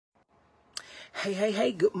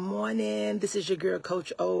Hey, good morning. This is your girl,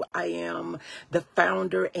 Coach O. I am the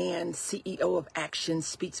founder and CEO of Action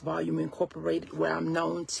Speaks Volume Incorporated, where I'm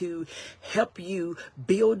known to help you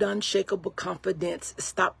build unshakable confidence,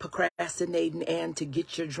 stop procrastinating, and to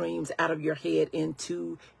get your dreams out of your head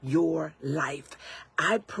into your life.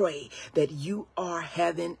 I pray that you are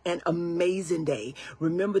having an amazing day.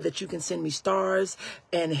 Remember that you can send me stars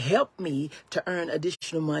and help me to earn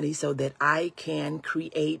additional money so that I can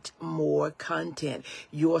create more content.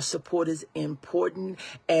 Your support is important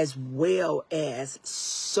as well as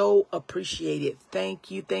so appreciated. Thank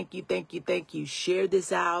you. Share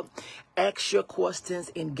this out. Ask your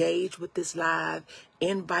questions, engage with this live,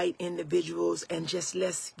 invite individuals, and just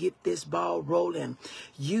let's get this ball rolling.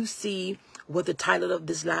 You see what the title of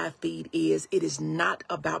this live feed is. It is not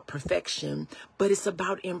about perfection, but it's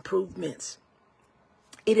about improvements.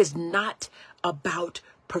 It is not about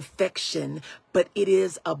perfection, but it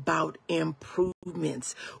is about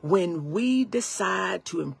improvements. When we decide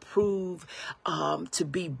to improve, to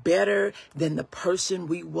be better than the person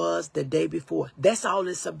we was the day before, that's all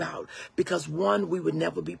it's about. Because one, we would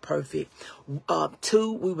never be perfect.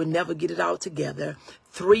 Two, we would never get it all together.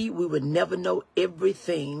 Three, we would never know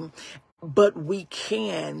everything. But we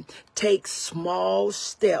can take small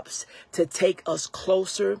steps to take us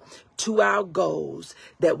closer to our goals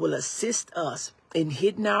that will assist us in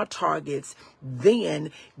hitting our targets,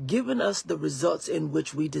 then giving us the results in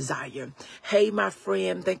which we desire. Hey, my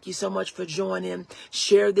friend, thank you so much for joining.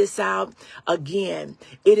 Share this out. Again,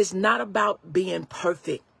 it is not about being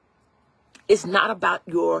perfect. It's not about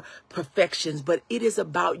your perfections, but it is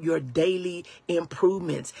about your daily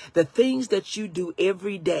improvements. The things that you do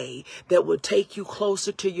every day that will take you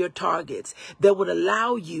closer to your targets, that would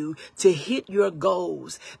allow you to hit your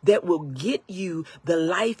goals, that will get you the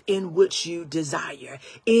life in which you desire.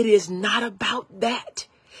 It is not about that.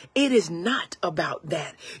 It is not about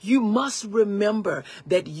that. You must remember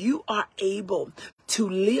that you are able to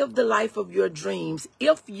live the life of your dreams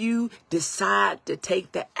if you decide to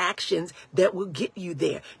take the actions that will get you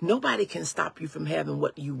there. Nobody can stop you from having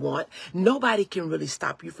what you want. Nobody can really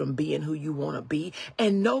stop you from being who you want to be.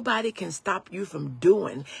 And nobody can stop you from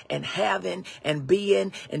doing and having and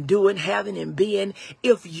being and doing, having and being.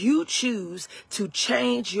 If you choose to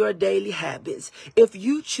change your daily habits, if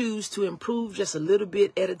you choose to improve just a little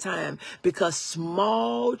bit at a time, because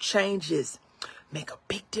small changes make a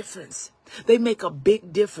big difference. They make a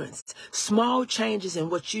big difference. Small changes in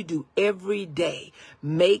what you do every day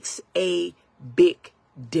makes a big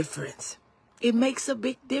difference. It makes a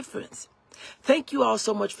big difference. Thank you all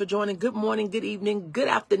so much for joining. Good morning, good evening, good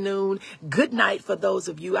afternoon, good night for those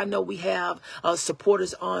of you. I know we have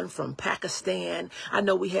supporters on from Pakistan. I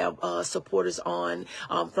know we have supporters on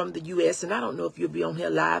from the U.S. And I don't know if you'll be on here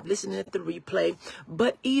live listening at the replay.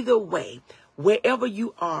 But either way, wherever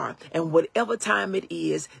you are and whatever time it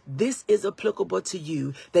is, this is applicable to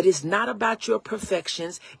you. That is not about your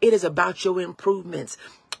perfections. It is about your improvements.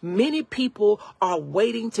 Many people are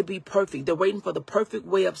waiting to be perfect. They're waiting for the perfect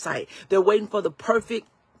website. They're waiting for the perfect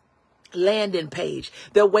landing page.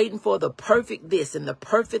 They're waiting for the perfect this and the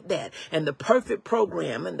perfect that and the perfect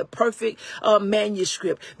program and the perfect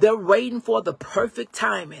manuscript. They're waiting for the perfect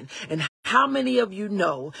timing. And how many of you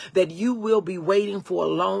know that you will be waiting for a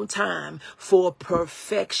long time for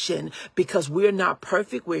perfection? Because we're not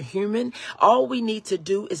perfect. We're human. All we need to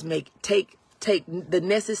do is take the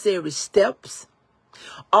necessary steps.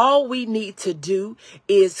 All we need to do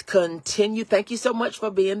is continue. Thank you so much for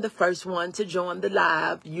being the first one to join the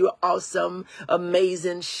live. You're awesome,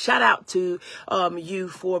 amazing. Shout out to you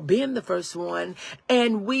for being the first one.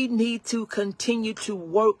 And we need to continue to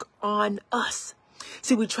work on us.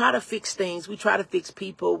 See, we try to fix things. We try to fix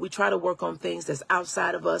people. We try to work on things that's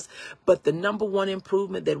outside of us. But the number one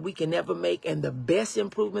improvement that we can ever make, and the best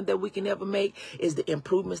improvement that we can ever make, is the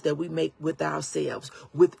improvements that we make with ourselves,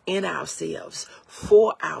 within ourselves,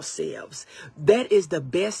 for ourselves. That is the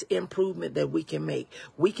best improvement that we can make.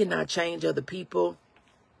 We cannot change other people.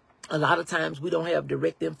 A lot of times we don't have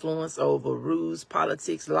direct influence over rules,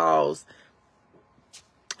 politics, laws,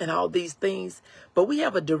 and all these things, but we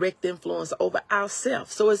have a direct influence over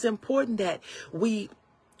ourselves. So it's important that we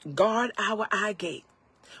guard our eye gate.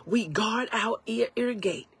 We guard our ear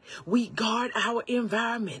gate. We guard our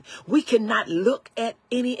environment. We cannot look at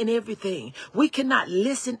any and everything. We cannot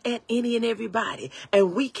listen at any and everybody.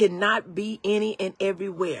 And we cannot be any and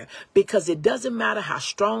everywhere, because it doesn't matter how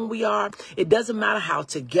strong we are. It doesn't matter how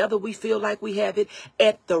together we feel like we have it.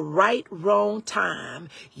 At the right, wrong time,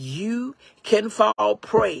 you can fall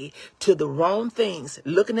prey to the wrong things,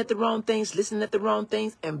 looking at the wrong things, listening at the wrong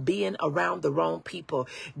things, and being around the wrong people.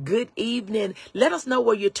 Good evening. Let us know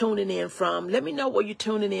where you're tuning in from. Let me know where you're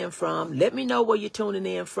tuning in from. Let me know where you're tuning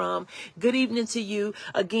in from. Good evening to you.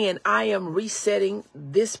 Again, I am resetting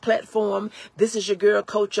this platform. This is your girl,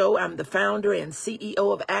 Coach O. I'm the founder and CEO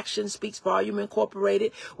of Action Speaks Volume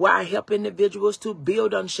Incorporated, where I help individuals to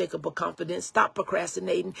build unshakable confidence, stop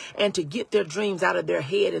procrastinating, and to get their dreams out of their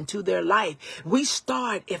head and to their life. We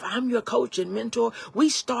start, if I'm your coach and mentor, we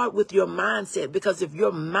start with your mindset, because if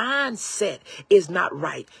your mindset is not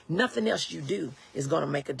right, nothing else you do is going to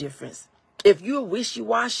make a difference. If you're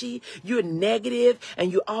wishy-washy, you're negative,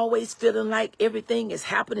 and you're always feeling like everything is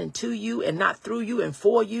happening to you and not through you and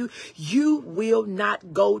for you, you will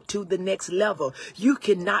not go to the next level. You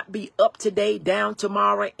cannot be up today, down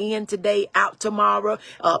tomorrow, in today, out tomorrow,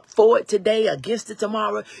 for it today, against it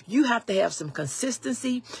tomorrow. You have to have some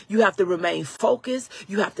consistency. You have to remain focused.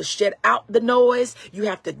 You have to shut out the noise. You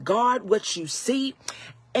have to guard what you see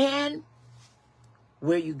and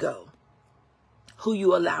where you go. Who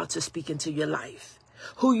you allow to speak into your life,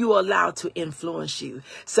 who you allow to influence you.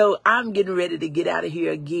 So I'm getting ready to get out of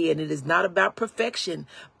here again. It is not about perfection,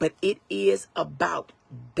 but it is about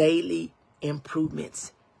daily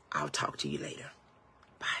improvements. I'll talk to you later.